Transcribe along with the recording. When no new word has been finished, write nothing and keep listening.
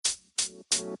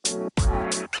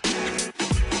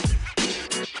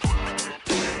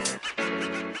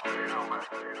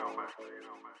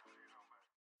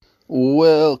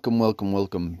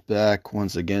Welcome back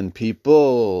once again,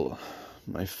 people,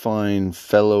 my fine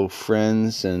fellow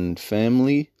friends and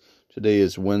family. Today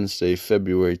is Wednesday,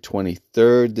 February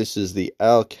 23rd. This is the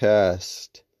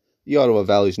Alcast, the Ottawa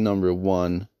Valley's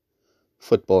 #1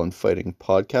 football and fighting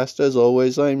podcast. As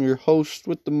always, I am your host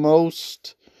with the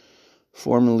most,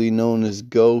 formerly known as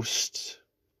Ghost,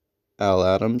 Al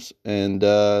Adams. And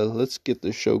let's get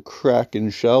the show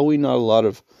cracking, shall we? Not a lot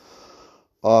of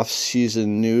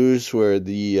off-season news where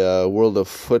the world of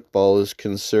football is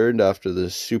concerned after the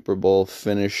Super Bowl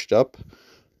finished up a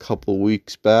couple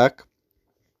weeks back.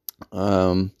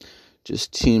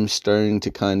 Just teams starting to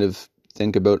kind of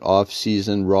think about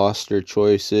off-season roster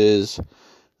choices,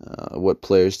 what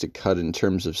players to cut in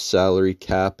terms of salary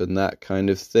cap and that kind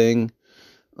of thing.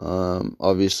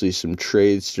 Obviously some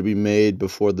trades to be made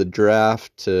before the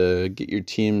draft to get your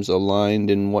teams aligned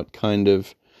in what kind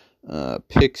of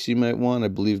picks you might want. I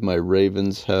believe my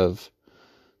Ravens have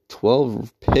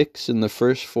 12 picks in the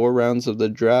first 4 rounds of the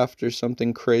draft or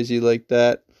something crazy like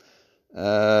that.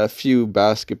 A few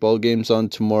basketball games on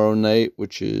tomorrow night,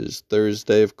 which is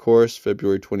Thursday, of course,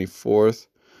 February 24th.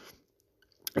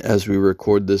 As we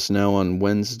record this now on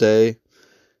Wednesday,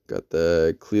 got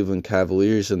the Cleveland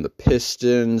Cavaliers and the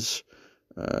Pistons.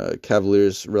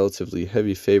 Cavaliers relatively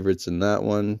heavy favorites in that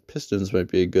one. Pistons might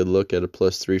be a good look at a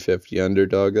plus 350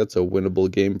 underdog. That's a winnable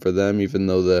game for them, even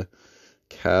though the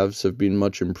Cavs have been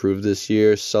much improved this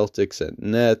year. Celtics at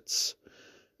Nets.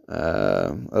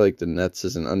 I like the Nets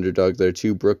as an underdog there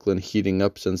too. Brooklyn heating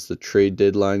up since the trade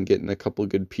deadline, getting a couple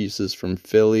good pieces from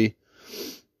Philly,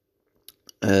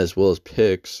 as well as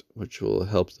picks, which will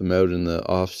help them out in the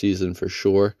offseason for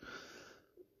sure.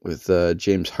 With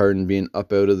James Harden being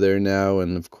up out of there now,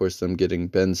 and of course them getting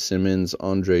Ben Simmons,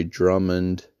 Andre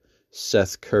Drummond,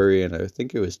 Seth Curry, and I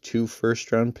think it was 2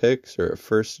 first-round picks, or a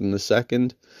first and a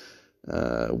second.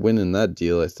 Winning that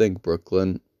deal, I think,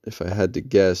 Brooklyn, if I had to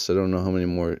guess. I don't know how many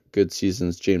more good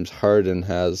seasons James Harden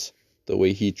has, the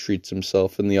way he treats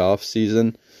himself in the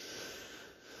offseason.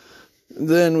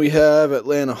 Then we have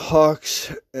Atlanta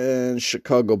Hawks and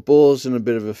Chicago Bulls in a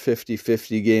bit of a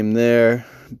 50-50 game there.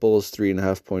 Bulls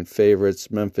 3.5-point favorites.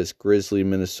 Memphis Grizzlies,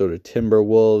 Minnesota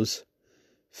Timberwolves,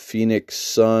 Phoenix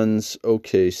Suns,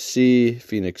 OKC.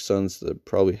 Phoenix Suns, the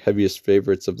probably heaviest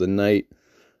favorites of the night.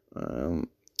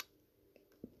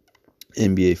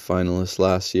 NBA finalists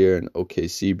last year, and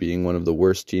OKC being one of the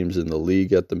worst teams in the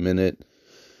league at the minute.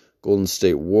 Golden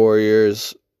State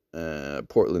Warriors,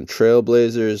 Portland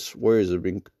Trailblazers. Warriors have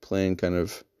been playing kind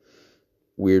of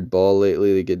weird ball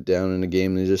lately. They get down in a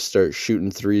game and they just start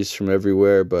shooting threes from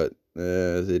everywhere, but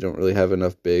they don't really have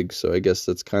enough bigs, so I guess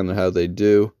that's kind of how they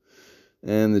do.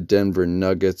 And the Denver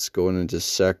Nuggets going into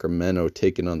Sacramento,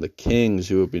 taking on the Kings,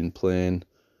 who have been playing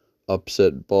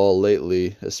upset ball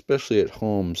lately, especially at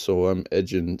home, so I'm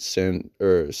edging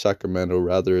Sacramento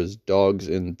rather as dogs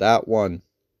in that one.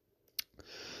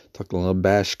 Talking a little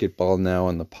basketball now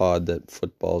on the pod that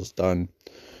football's done.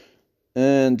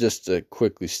 And just to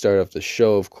quickly start off the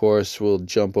show, of course, we'll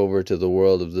jump over to the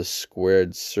world of the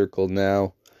squared circle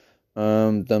now.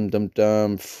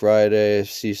 Friday, I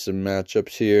see some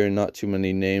matchups here. Not too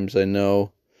many names, I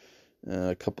know.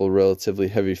 A couple relatively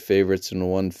heavy favorites in a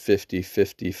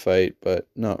 150-50 fight, but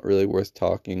not really worth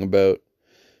talking about.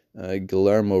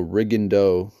 Guillermo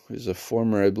Rigondeaux is a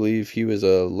former, I believe he was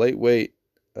a lightweight,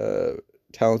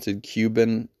 talented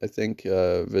Cuban. I think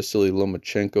Vasily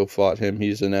Lomachenko fought him.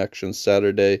 He's in action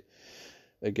Saturday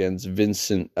against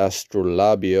Vincent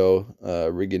Astrolabio.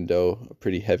 Rigondeaux, a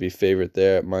pretty heavy favorite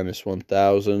there at minus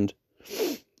 1,000.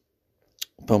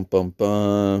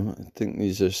 I think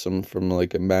these are some from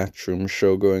like a Matchroom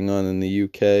show going on in the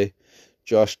UK.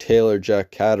 Josh Taylor,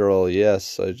 Jack Catterall.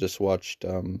 Yes, I just watched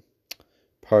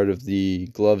part of the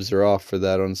Gloves Are Off for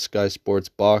that on Sky Sports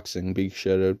Boxing. Big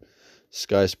shout out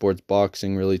Sky Sports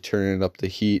Boxing, really turning up the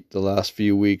heat the last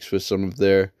few weeks with some of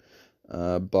their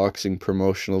boxing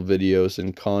promotional videos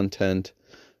and content.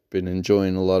 Been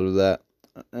enjoying a lot of that.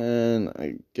 And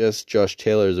I guess Josh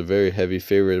Taylor is a very heavy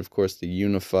favorite. Of course, the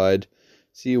Unified.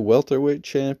 Is he a welterweight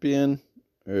champion?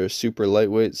 Or a super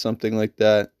lightweight, something like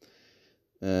that.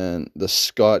 And the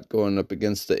Scot going up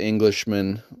against the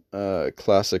Englishman.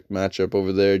 Classic matchup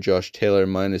over there. Josh Taylor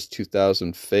minus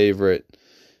 2,000 favorite.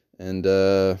 And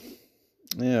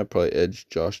I'd probably edge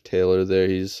Josh Taylor there.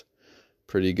 He's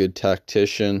a pretty good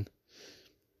tactician.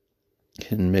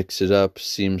 Can mix it up.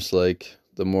 Seems like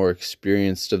the more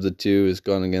experienced of the two has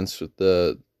gone against with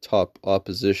the top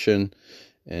opposition.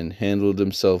 and handled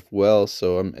himself well,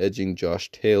 so I'm edging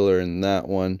Josh Taylor in that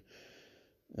one.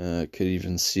 Could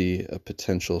even see a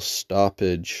potential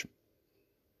stoppage.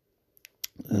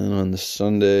 And on the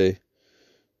Sunday,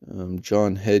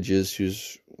 John Hedges,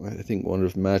 who's I think one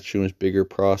of Matchroom's bigger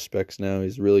prospects now.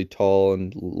 He's really tall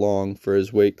and long for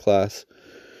his weight class.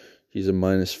 He's a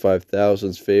minus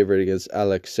 5,000 favorite against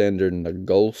Alexander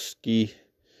Nagolski,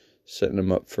 setting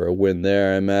him up for a win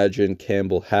there. I imagine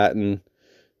Campbell Hatton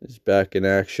is back in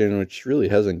action, which really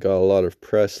hasn't got a lot of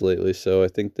press lately, so I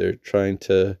think they're trying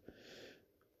to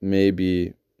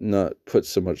maybe not put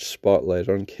so much spotlight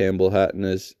on Campbell Hatton,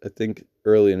 as I think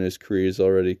early in his career he's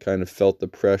already kind of felt the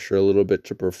pressure a little bit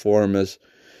to perform, as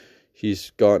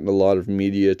he's gotten a lot of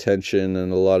media attention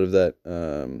and a lot of that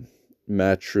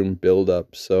Matchroom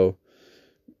build-up, so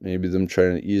maybe them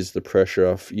trying to ease the pressure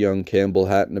off young Campbell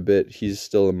Hatton a bit. He's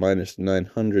still a minus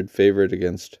 900 favorite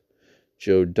against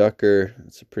Joe Ducker.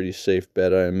 It's a pretty safe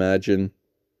bet, I imagine.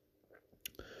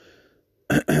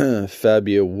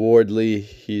 Fabio Wardley,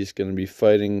 he's going to be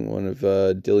fighting one of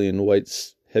Dillian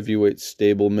White's heavyweight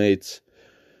stablemates.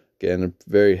 Again, a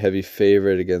very heavy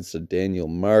favorite against a Daniel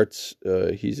Martz.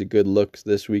 He's a good look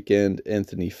this weekend.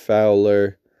 Anthony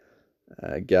Fowler,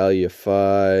 Galia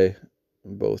Phi,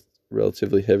 both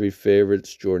relatively heavy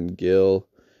favorites. Jordan Gill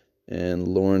and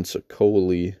Lawrence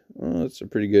Okoli. Oh, that's a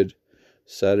pretty good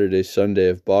Saturday, Sunday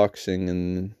of boxing,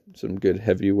 and some good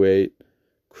heavyweight,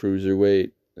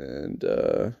 cruiserweight,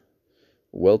 and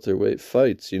welterweight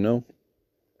fights, I'm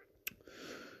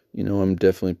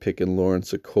definitely picking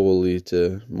Lawrence Okoli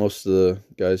to most of the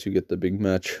guys who get the big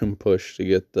Matchroom push to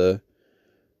get the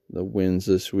wins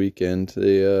this weekend.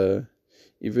 They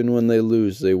even when they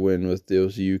lose, they win with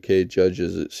those UK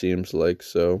judges, it seems like.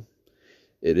 So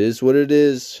it is what it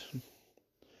is.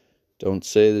 Don't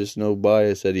say there's no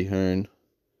bias, Eddie Hearn.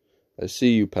 I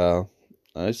see you, pal.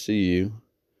 I see you.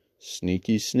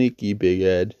 Sneaky, sneaky, Big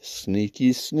Ed.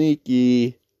 Sneaky,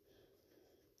 sneaky.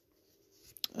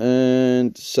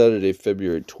 And Saturday,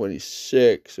 February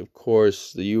 26th, of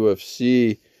course, the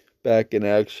UFC back in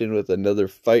action with another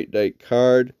fight night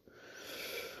card.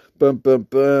 Running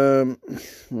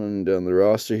down the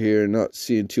roster here, not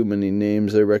seeing too many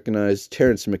names I recognize.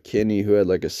 Terrence McKinney, who had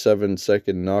like a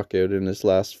 7-second knockout in his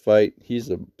last fight.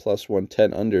 He's a plus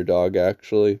 110 underdog,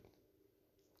 actually,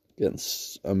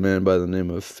 against a man by the name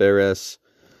of Fares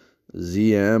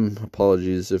ZM.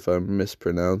 Apologies if I'm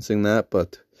mispronouncing that,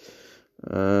 but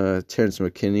Terrence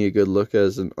McKinney, a good look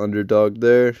as an underdog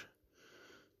there.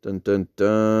 Dun dun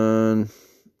dun.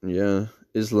 Yeah.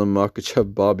 Islam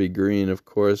Makhachev, Bobby Green, of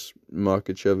course.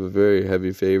 Makhachev, a very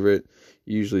heavy favorite.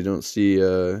 You usually don't see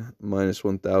minus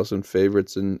 1,000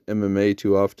 favorites in MMA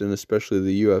too often, especially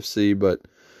the UFC, but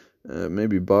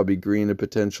maybe Bobby Green, a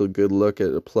potential good look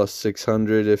at a plus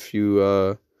 600 if you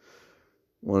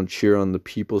want to cheer on the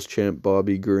people's champ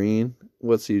Bobby Green.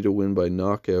 What's he to win by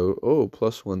knockout? Oh,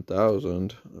 plus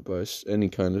 1,000 by any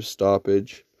kind of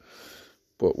stoppage.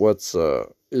 But what's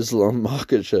Islam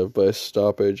Makhachev by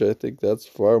stoppage? I think that's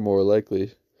far more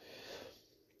likely.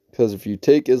 Because if you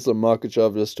take Islam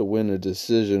Makhachev just to win a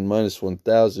decision, minus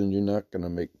 1,000, you're not going to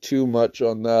make too much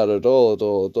on that at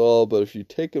all. But if you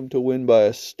take him to win by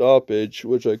a stoppage,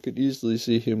 which I could easily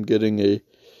see him getting a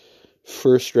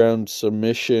first round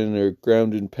submission or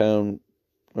ground and pound,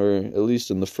 or at least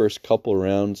in the first couple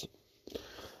rounds.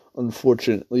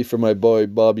 Unfortunately for my boy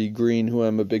Bobby Green, who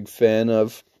I'm a big fan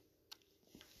of,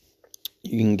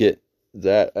 you can get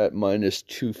that at minus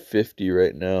 250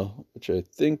 right now, which I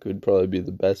think would probably be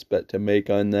the best bet to make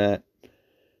on that.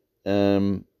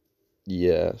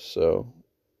 Yeah, so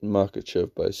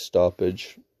Makhachev by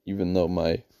stoppage, even though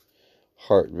my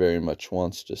heart very much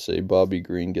wants to say Bobby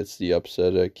Green gets the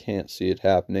upset. I can't see it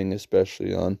happening,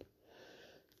 especially on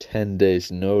 10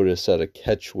 days notice at a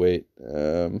catch weight.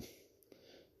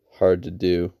 Hard to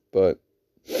do, but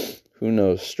who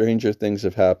knows? Stranger things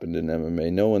have happened in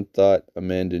MMA. No one thought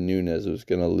Amanda Nunes was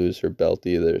going to lose her belt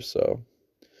either, so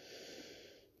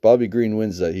Bobby Green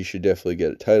wins that. He should definitely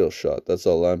get a title shot. That's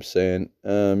all I'm saying.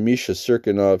 Misha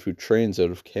Serkinov, who trains out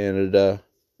of Canada.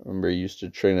 Remember, he used to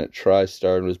train at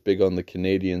TriStar and was big on the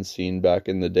Canadian scene back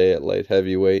in the day at light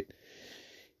heavyweight.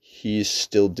 He's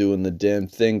still doing the damn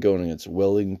thing, going against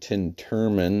Wellington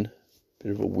Turman.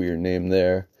 Bit of a weird name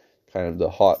there. Kind of the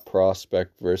hot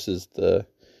prospect versus the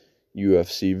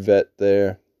UFC vet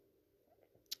there.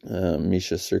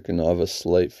 Misha Serkinov, a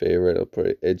slight favorite. I'll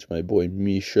probably edge my boy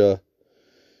Misha.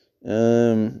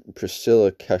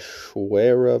 Priscilla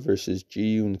Cachoeira versus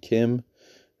Ji-Yoon Kim,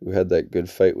 who had that good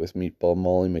fight with Meatball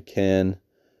Molly McCann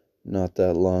not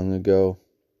that long ago.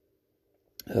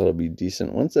 That'll be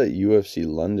decent. When's that UFC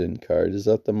London card? Is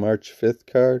that the March 5th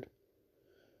card?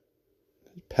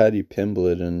 Patty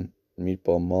Pimblett and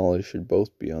Meatball Molly should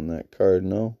both be on that card,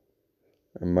 no?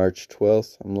 Or March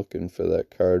 12th? I'm looking for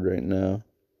that card right now.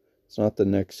 It's not the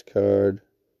next card.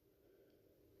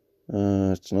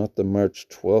 It's not the March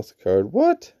 12th card.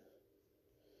 What?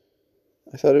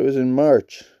 I thought it was in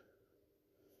March.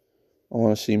 I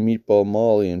want to see Meatball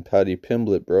Molly and Patty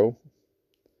Pimblett, bro.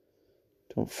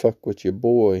 Don't fuck with your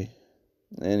boy.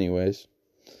 Anyways,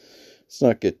 let's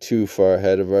not get too far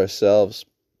ahead of ourselves.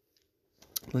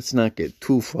 Eh?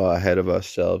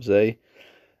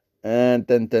 And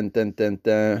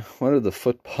then. What are the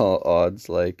football odds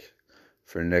like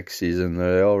for next season?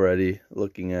 They're already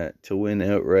looking at to win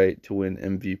outright, to win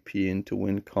MVP, and to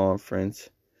win conference.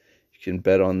 You can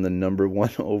bet on the number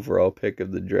 1 overall pick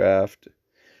of the draft,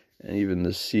 and even the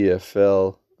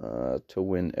CFL to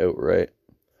win outright.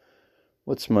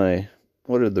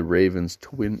 What are the Ravens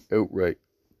to win outright?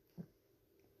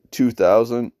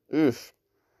 2,000? Oof.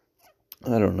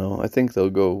 I don't know. I think they'll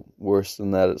go worse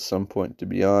than that at some point, to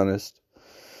be honest.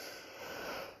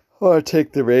 Or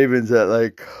take the Ravens at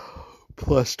like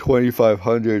plus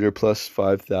 2,500 or plus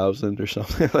 5,000 or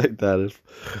something like that if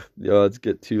the odds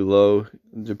get too low.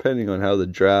 Depending on how the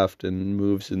draft and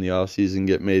moves in the offseason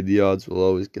get made, the odds will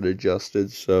always get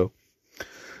adjusted. So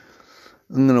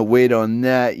I'm going to wait on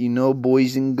that,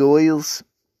 boys and girls.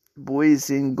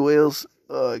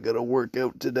 Oh, I got to work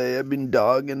out today. I've been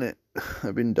dogging it,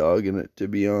 to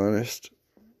be honest.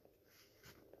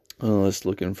 Oh, just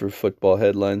looking for football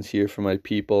headlines here for my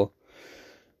people.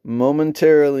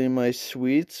 Momentarily, my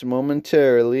sweets,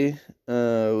 momentarily.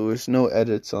 There's no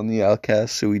edits on the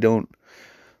Outcast, so we don't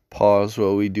pause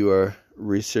while we do our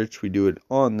research. We do it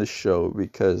on the show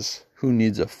because who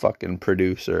needs a fucking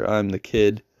producer? I'm the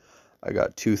kid. I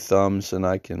got 2 thumbs and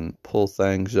I can pull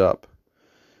things up.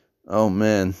 Oh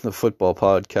man, the football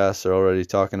podcasts are already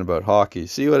talking about hockey.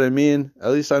 See what I mean?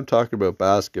 At least I'm talking about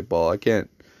basketball. I can't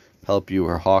help you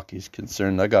where hockey's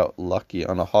concerned. I got lucky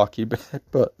on a hockey bet,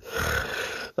 but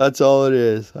that's all it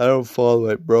is. I don't follow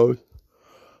it, bro.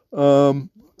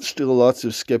 Still lots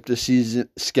of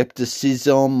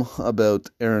skepticism about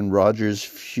Aaron Rodgers'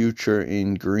 future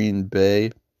in Green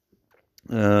Bay.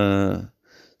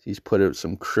 He's put out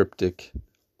some cryptic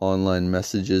online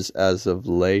messages as of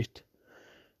late.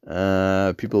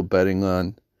 People betting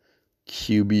on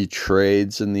QB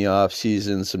trades in the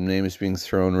offseason. Some names being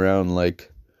thrown around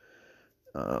like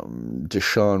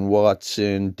Deshaun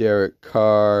Watson, Derek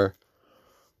Carr,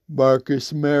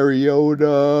 Marcus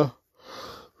Mariota,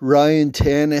 Ryan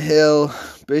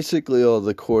Tannehill. Basically all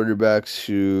the quarterbacks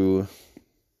who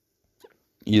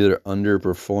either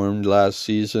underperformed last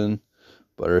season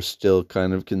but are still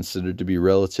kind of considered to be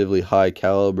relatively high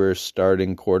caliber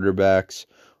starting quarterbacks,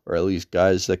 or at least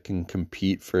guys that can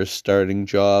compete for a starting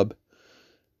job.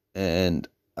 And,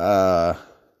 guys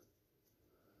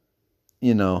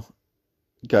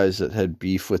that had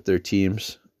beef with their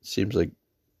teams. Seems like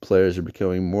players are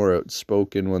becoming more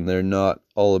outspoken when they're not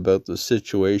all about the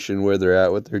situation where they're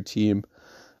at with their team,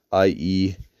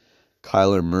 i.e.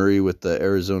 Kyler Murray with the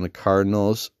Arizona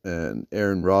Cardinals and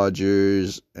Aaron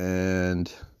Rodgers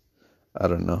and, I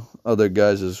don't know, other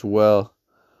guys as well.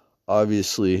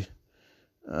 Obviously,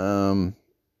 Lamar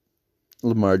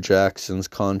Jackson's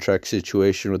contract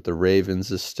situation with the Ravens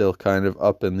is still kind of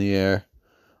up in the air,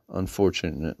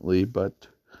 unfortunately, but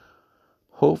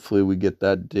hopefully we get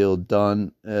that deal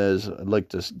done, as I'd like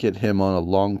to get him on a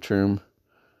long-term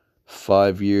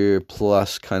 5-year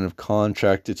plus kind of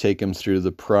contract to take him through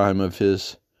the prime of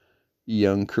his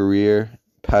young career,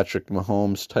 Patrick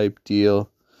Mahomes type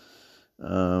deal,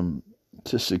 to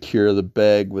secure the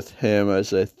bag with him,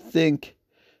 as I think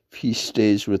if he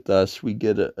stays with us, we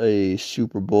get a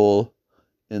Super Bowl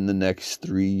in the next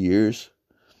 3 years,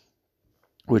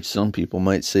 which some people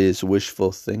might say is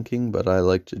wishful thinking, but I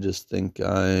like to just think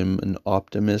I'm an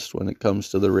optimist when it comes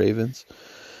to the Ravens.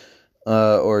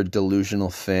 Or a delusional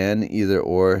fan, either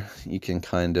or. You can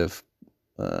kind of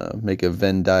make a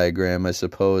Venn diagram, I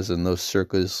suppose, and those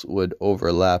circles would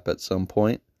overlap at some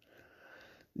point.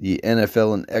 The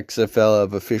NFL and XFL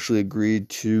have officially agreed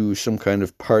to some kind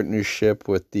of partnership,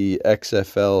 with the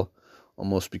XFL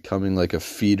almost becoming like a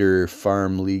feeder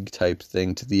farm league type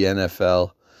thing to the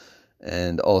NFL,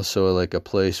 and also like a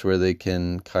place where they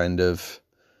can kind of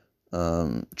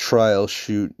trial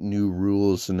shoot new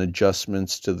rules and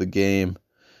adjustments to the game.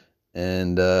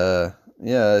 And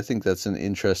I think that's an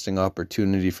interesting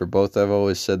opportunity for both. I've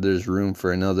always said there's room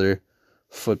for another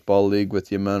football league with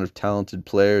the amount of talented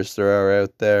players there are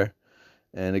out there,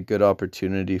 and a good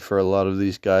opportunity for a lot of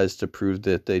these guys to prove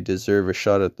that they deserve a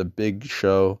shot at the big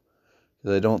show.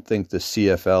 I don't think the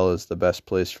CFL is the best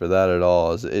place for that at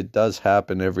all. It does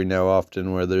happen every now and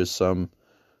often where there's some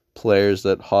players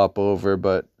that hop over,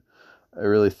 but I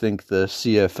really think the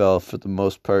CFL, for the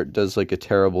most part, does like a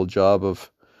terrible job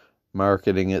of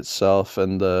marketing itself,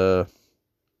 and the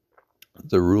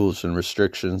rules and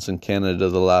restrictions in Canada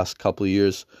the last couple of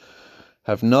years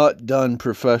have not done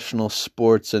professional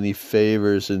sports any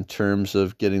favors in terms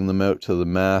of getting them out to the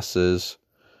masses,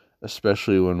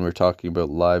 especially when we're talking about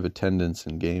live attendance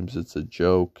in games. It's a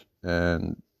joke.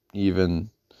 And even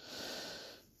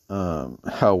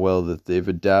how well that they've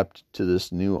adapted to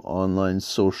this new online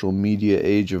social media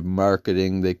age of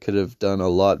marketing. They could have done a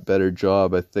lot better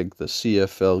job. I think the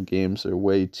CFL games are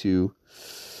way too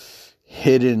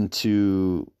hidden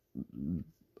to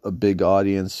a big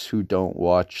audience who don't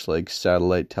watch like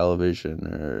satellite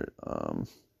television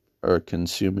or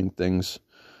consuming things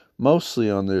mostly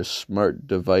on their smart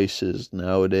devices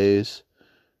nowadays.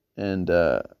 And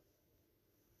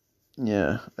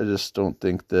yeah, I just don't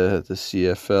think the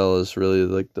CFL is really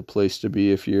like the place to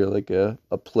be if you're like a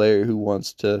player who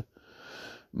wants to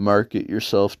market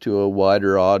yourself to a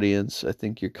wider audience. I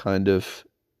think you're kind of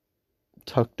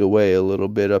tucked away a little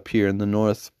bit up here in the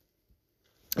north.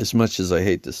 As much as I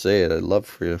hate to say it, I'd love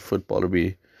for football to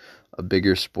be a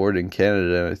bigger sport in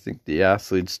Canada. I think the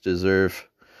athletes deserve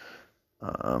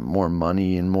more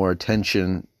money and more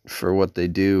attention for what they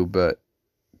do, but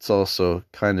it's also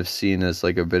kind of seen as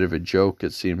like a bit of a joke,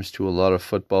 it seems, to a lot of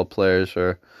football players,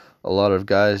 or a lot of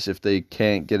guys, if they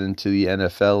can't get into the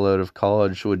NFL out of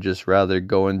college, would just rather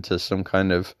go into some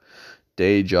kind of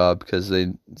day job because it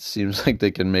seems like they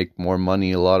can make more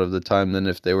money a lot of the time than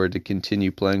if they were to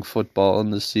continue playing football in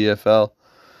the CFL.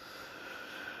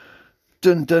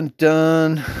 Dun dun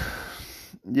dun.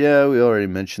 Yeah, we already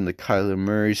mentioned the Kyler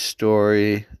Murray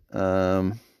story.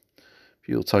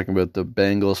 People talking about the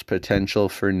Bengals' potential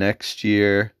for next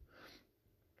year.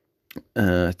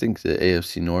 I think the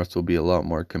AFC North will be a lot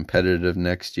more competitive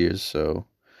next year, so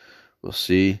we'll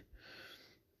see.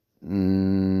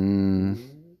 The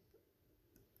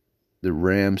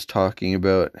Rams talking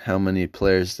about how many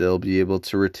players they'll be able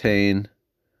to retain.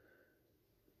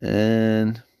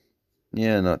 And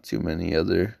yeah, not too many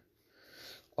other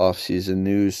off-season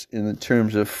news in the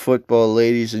terms of football,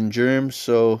 ladies and germs.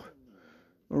 So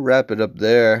we'll wrap it up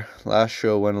there. Last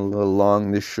show went a little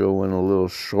long. This show went a little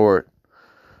short.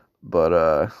 But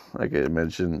like I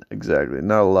mentioned, exactly,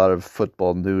 not a lot of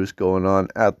football news going on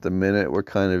at the minute. We're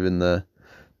kind of in the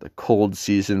cold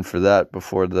season for that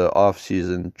before the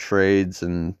off-season trades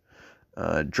and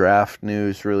draft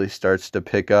news really starts to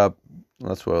pick up.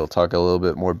 That's why we'll talk a little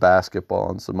bit more basketball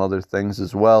and some other things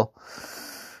as well.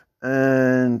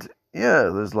 And yeah,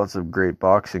 there's lots of great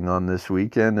boxing on this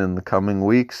weekend and the coming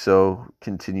weeks, so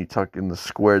continue talking the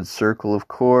squared circle, of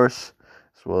course,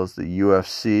 as well as the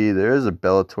UFC. There is a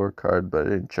Bellator card, but I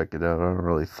didn't check it out. I don't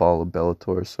really follow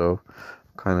Bellator, so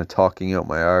kind of talking out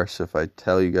my arse if I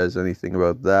tell you guys anything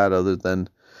about that, other than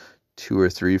 2 or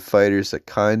 3 fighters that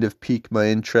kind of pique my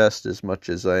interest. As much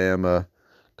as I am a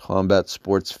combat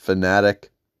sports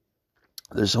fanatic,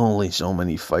 there's only so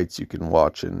many fights you can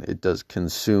watch, and it does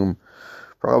consume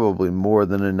probably more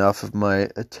than enough of my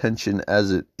attention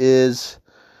as it is.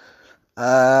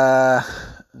 Kind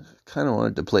of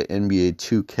wanted to play NBA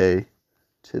 2K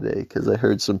today because I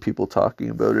heard some people talking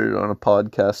about it on a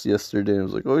podcast yesterday. I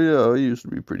was like, oh yeah, I used to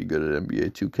be pretty good at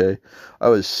NBA 2K. I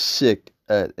was sick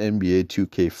at NBA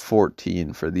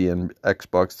 2K14 for the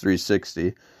Xbox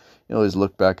 360. You always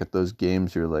look back at those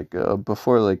games, you're like,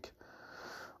 before like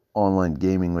online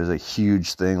gaming was a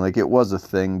huge thing. Like, it was a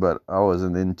thing, but I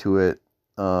wasn't into it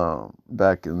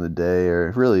back in the day,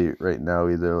 or really right now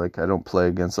either. Like, I don't play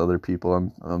against other people.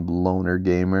 I'm a loner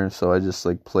gamer, so I just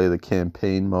like play the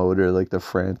campaign mode or like the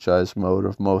franchise mode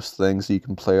of most things you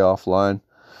can play offline.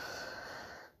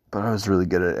 But I was really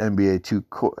good at NBA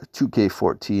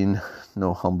 2K14,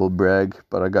 no humble brag,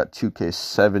 but I got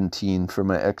 2K17 for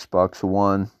my Xbox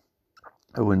One.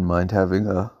 I wouldn't mind having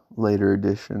a later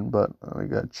edition, but I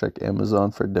gotta check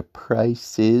Amazon for the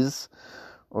prices,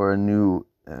 or a new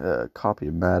copy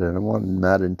of Madden. I wanted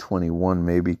Madden 21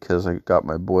 maybe, because I got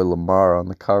my boy Lamar on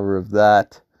the cover of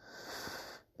that,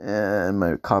 and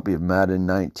my copy of Madden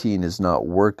 19 is not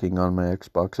working on my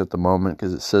Xbox at the moment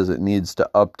because it says it needs to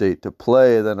update to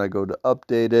play. Then I go to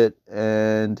update it,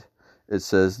 and it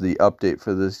says the update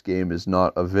for this game is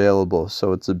not available.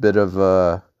 So it's a bit of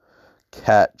a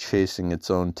cat chasing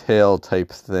its own tail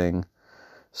type thing.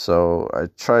 So I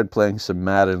tried playing some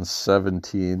Madden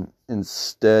 17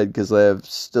 instead, because I have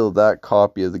still that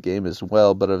copy of the game as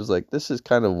well. But I was like, this is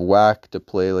kind of whack to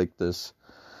play like this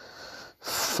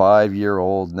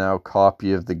 5-year-old now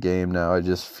copy of the game now. I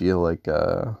just feel like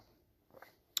I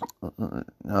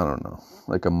don't know,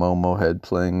 like a Momo head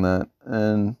playing that.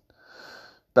 And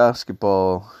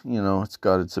basketball, it's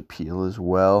got its appeal as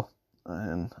well.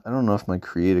 And I don't know if my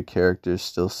creative character is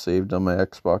still saved on my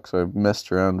Xbox. I've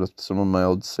messed around with some of my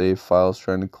old save files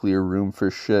trying to clear room for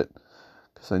shit,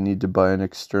 because I need to buy an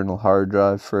external hard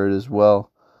drive for it as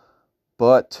well.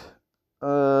 But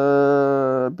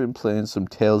I've been playing some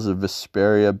Tales of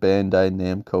Vesperia, Bandai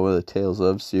Namco, the Tales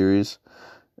of series,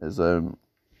 as I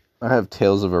have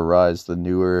Tales of Arise, the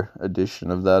newer edition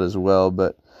of that as well,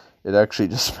 but it actually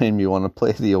just made me want to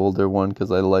play the older one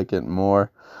because I like it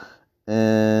more.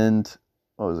 And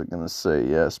what was I going to say?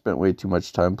 Yeah, I spent way too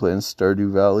much time playing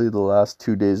Stardew Valley the last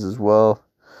 2 days as well.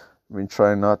 I've been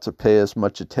trying not to pay as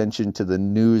much attention to the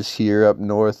news here up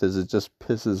north, as it just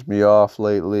pisses me off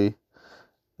lately.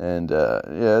 And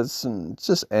it's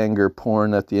just anger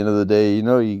porn at the end of the day.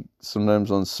 You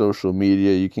sometimes on social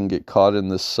media you can get caught in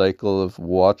this cycle of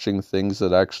watching things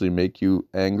that actually make you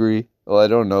angry. Well, I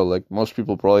don't know, like most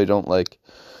people probably don't like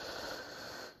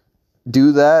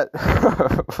do that.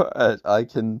 But I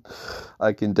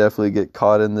can definitely get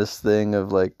caught in this thing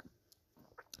of like,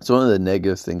 it's one of the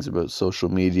negative things about social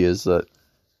media is that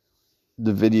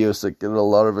the videos that get a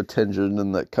lot of attention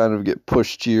and that kind of get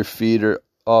pushed to your feed are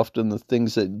often the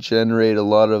things that generate a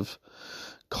lot of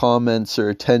comments or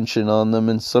attention on them,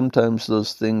 and sometimes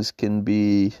those things can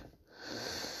be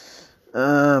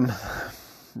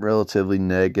relatively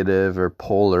negative or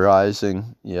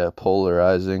polarizing.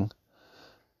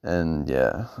 And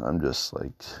I'm just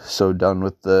like so done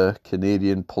with the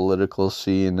Canadian political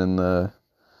scene and all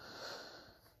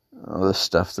the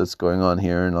stuff that's going on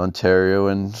here in Ontario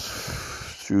and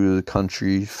through the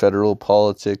country, federal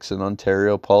politics and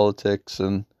Ontario politics,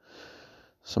 and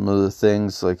some of the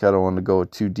things, like, I don't want to go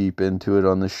too deep into it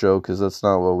on the show because that's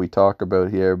not what we talk about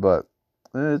here, but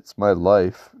it's my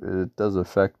life. It does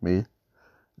affect me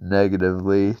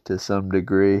negatively to some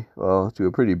degree. Well, to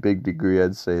a pretty big degree,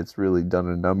 I'd say it's really done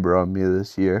a number on me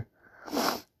this year.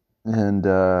 And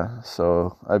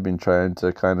so I've been trying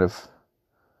to kind of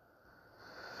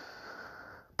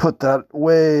put that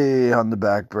way on the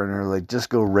back burner, like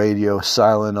just go radio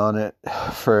silent on it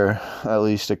for at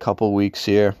least a couple weeks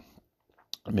here.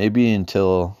 Maybe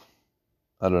until,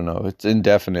 I don't know, it's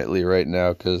indefinitely right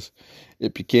now, because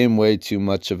it became way too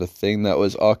much of a thing that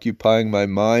was occupying my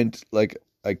mind. Like,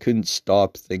 I couldn't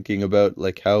stop thinking about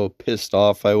like how pissed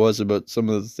off I was about some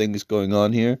of the things going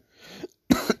on here.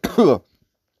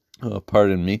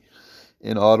 Pardon me,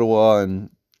 in Ottawa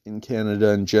and in Canada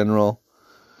in general.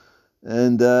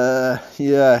 And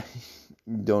you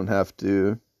don't have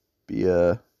to be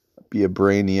a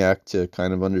brainiac to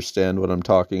kind of understand what I'm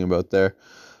talking about there.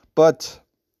 But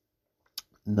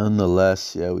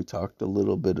nonetheless, we talked a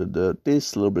little bit of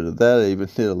this, a little bit of that. I even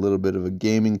did a little bit of a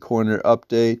gaming corner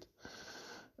update.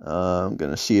 I'm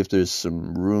going to see if there's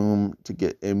some room to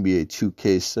get NBA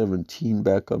 2K17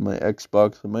 back on my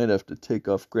Xbox. I might have to take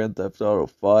off Grand Theft Auto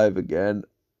 5 again.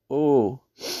 Oh,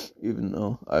 even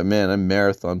though, I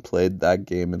marathon played that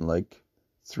game in like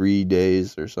 3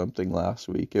 days or something last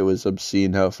week. It was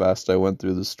obscene how fast I went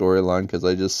through the storyline because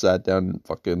I just sat down and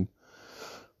fucking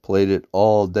played it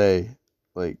all day.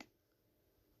 Like,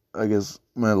 I guess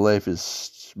my life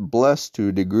is blessed to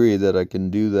a degree that I can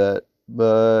do that,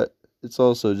 but it's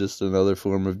also just another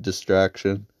form of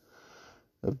distraction,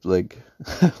 of like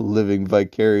living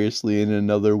vicariously in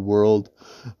another world.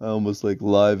 I almost like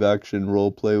live action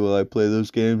role play while I play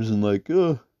those games, and like,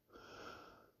 I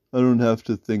don't have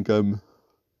to think I'm,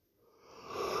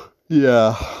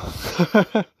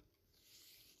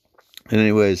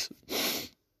 Anyways,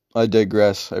 I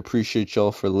digress. I appreciate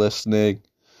y'all for listening.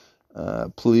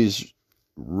 Please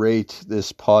rate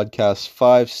this podcast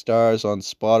 5 stars on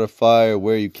Spotify or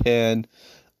where you can.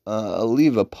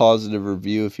 Leave a positive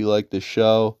review if you like the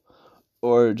show,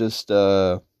 or just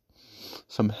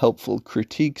some helpful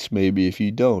critiques maybe if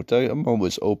you don't. I'm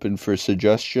always open for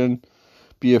suggestion.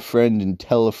 Be a friend and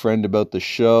tell a friend about the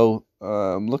show.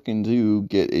 I'm looking to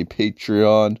get a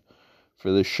Patreon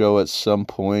for the show at some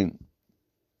point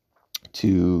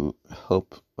to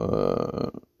help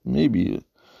maybe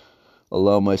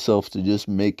allow myself to just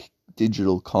make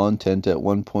digital content at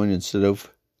one point instead of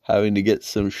having to get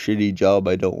some shitty job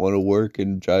I don't want to work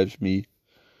and drives me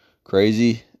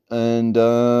crazy. And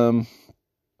I'm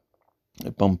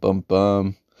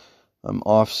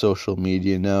off social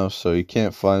media now, so you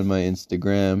can't find my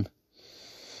Instagram,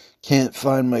 can't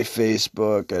find my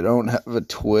Facebook, I don't have a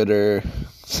Twitter,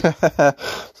 so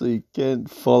you can't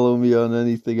follow me on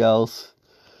anything else.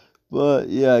 But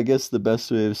I guess the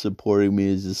best way of supporting me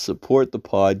is to support the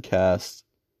podcast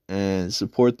and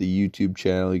support the YouTube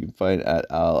channel. You can find at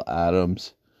Al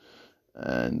Adams.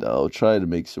 and I'll try to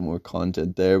make some more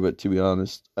content there. But to be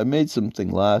honest, I made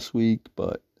something last week,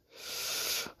 but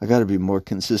I got to be more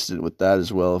consistent with that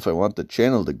as well if I want the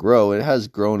channel to grow. It has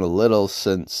grown a little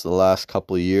since the last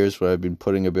couple of years where I've been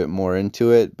putting a bit more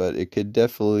into it, but it could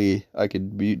definitely,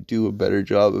 do a better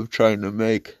job of trying to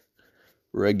make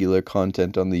regular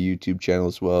content on the YouTube channel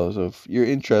as well. So if you're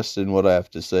interested in what I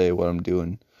have to say, what I'm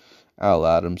doing, Al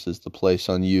Adams is the place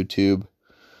on YouTube.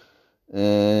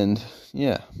 And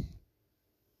yeah,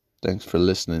 thanks for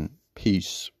listening.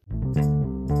 Peace.